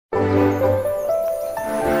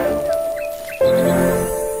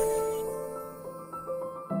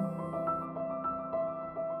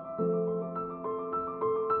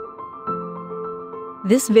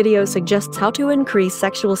This video suggests how to increase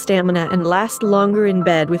sexual stamina and last longer in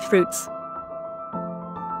bed with fruits.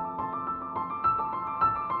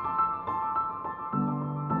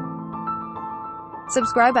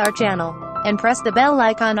 Subscribe our channel and press the bell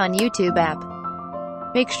icon on YouTube app.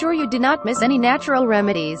 Make sure you do not miss any natural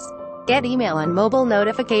remedies. Get email and mobile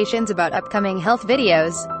notifications about upcoming health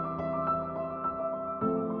videos.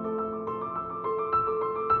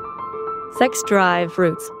 Sex drive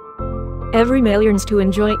fruits. Every male yearns to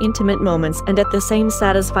enjoy intimate moments and at the same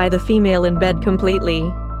satisfy the female in bed completely.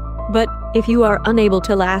 But, if you are unable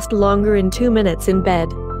to last longer in 2 minutes in bed,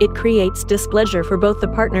 it creates displeasure for both the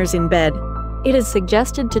partners in bed. It is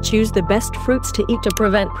suggested to choose the best fruits to eat to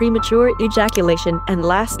prevent premature ejaculation and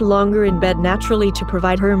last longer in bed naturally to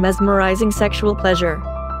provide her mesmerizing sexual pleasure.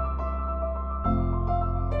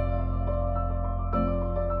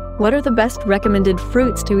 What are the best recommended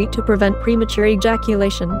fruits to eat to prevent premature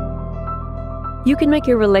ejaculation? You can make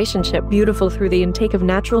your relationship beautiful through the intake of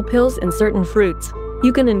natural pills and certain fruits.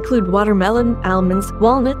 You can include watermelon, almonds,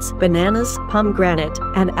 walnuts, bananas, pomegranate,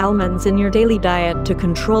 and almonds in your daily diet to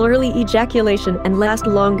control early ejaculation and last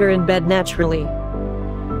longer in bed naturally.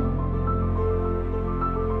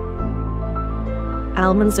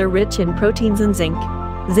 Almonds are rich in proteins and zinc.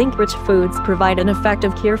 Zinc-rich foods provide an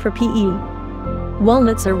effective cure for PE.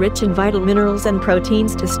 Walnuts are rich in vital minerals and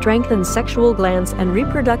proteins to strengthen sexual glands and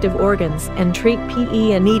reproductive organs and treat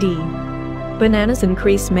PE and ED. Bananas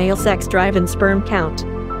increase male sex drive and sperm count.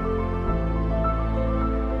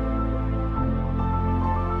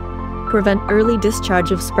 Prevent early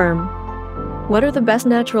discharge of sperm. What are the best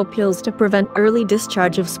natural pills to prevent early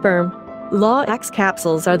discharge of sperm? Lawax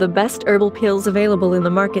capsules are the best herbal pills available in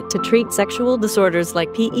the market to treat sexual disorders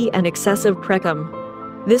like PE and excessive precum.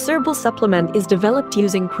 This herbal supplement is developed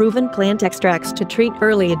using proven plant extracts to treat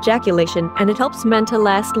early ejaculation, and it helps men to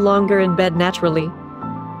last longer in bed naturally.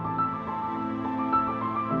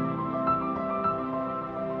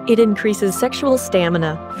 It increases sexual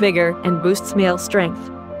stamina, vigor, and boosts male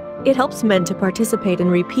strength. It helps men to participate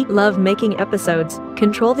in repeat love-making episodes,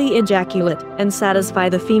 control the ejaculate, and satisfy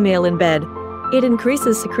the female in bed. It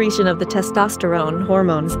increases secretion of the testosterone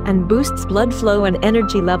hormones and boosts blood flow and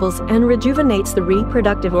energy levels and rejuvenates the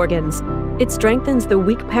reproductive organs. It strengthens the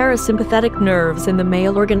weak parasympathetic nerves in the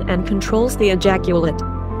male organ and controls the ejaculate.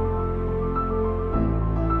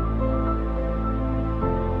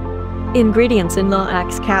 Ingredients in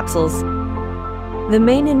Lawax capsules. The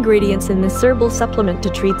main ingredients in this herbal supplement to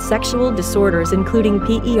treat sexual disorders including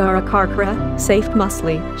PE are akarkra, safe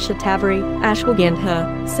musli, shatavari, ashwagandha,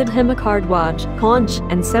 siddhimacardwaj, conch,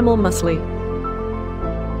 and semel musli.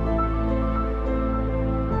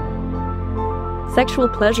 Sexual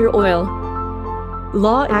pleasure oil.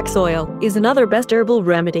 Lawax oil is another best herbal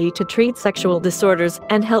remedy to treat sexual disorders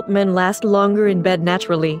and help men last longer in bed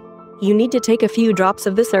naturally. You need to take a few drops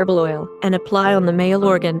of this herbal oil and apply on the male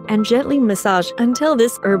organ and gently massage until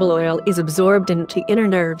this herbal oil is absorbed into inner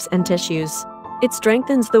nerves and tissues. It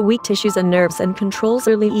strengthens the weak tissues and nerves and controls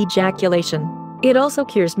early ejaculation. It also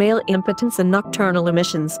cures male impotence and nocturnal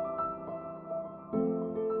emissions.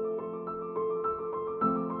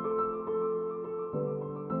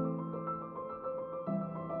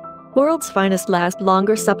 World's finest last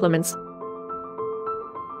longer supplements.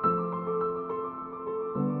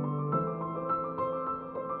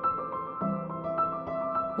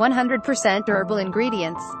 100% herbal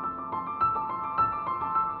ingredients.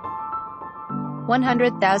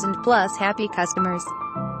 100,000 plus happy customers.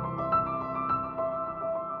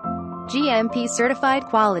 GMP certified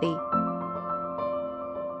quality.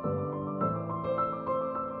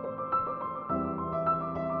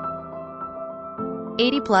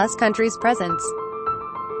 +80 countries presence.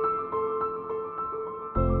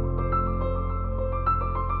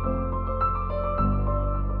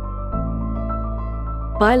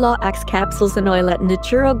 Buy Lawax capsules and oil at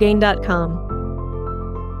naturogain.com.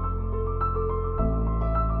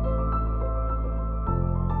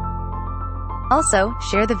 Also,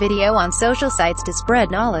 share the video on social sites to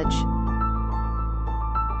spread knowledge.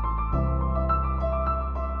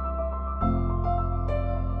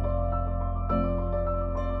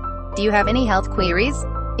 Do you have any health queries?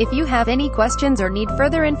 If you have any questions or need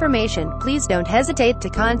further information, please don't hesitate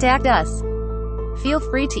to contact us. Feel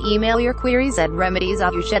free to email your queries at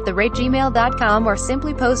remediesofyoush@gmail.com or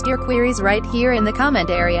simply post your queries right here in the comment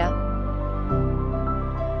area.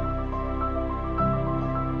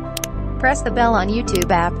 Press the bell on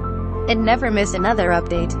YouTube app and never miss another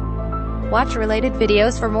update. Watch related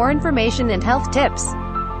videos for more information and health tips.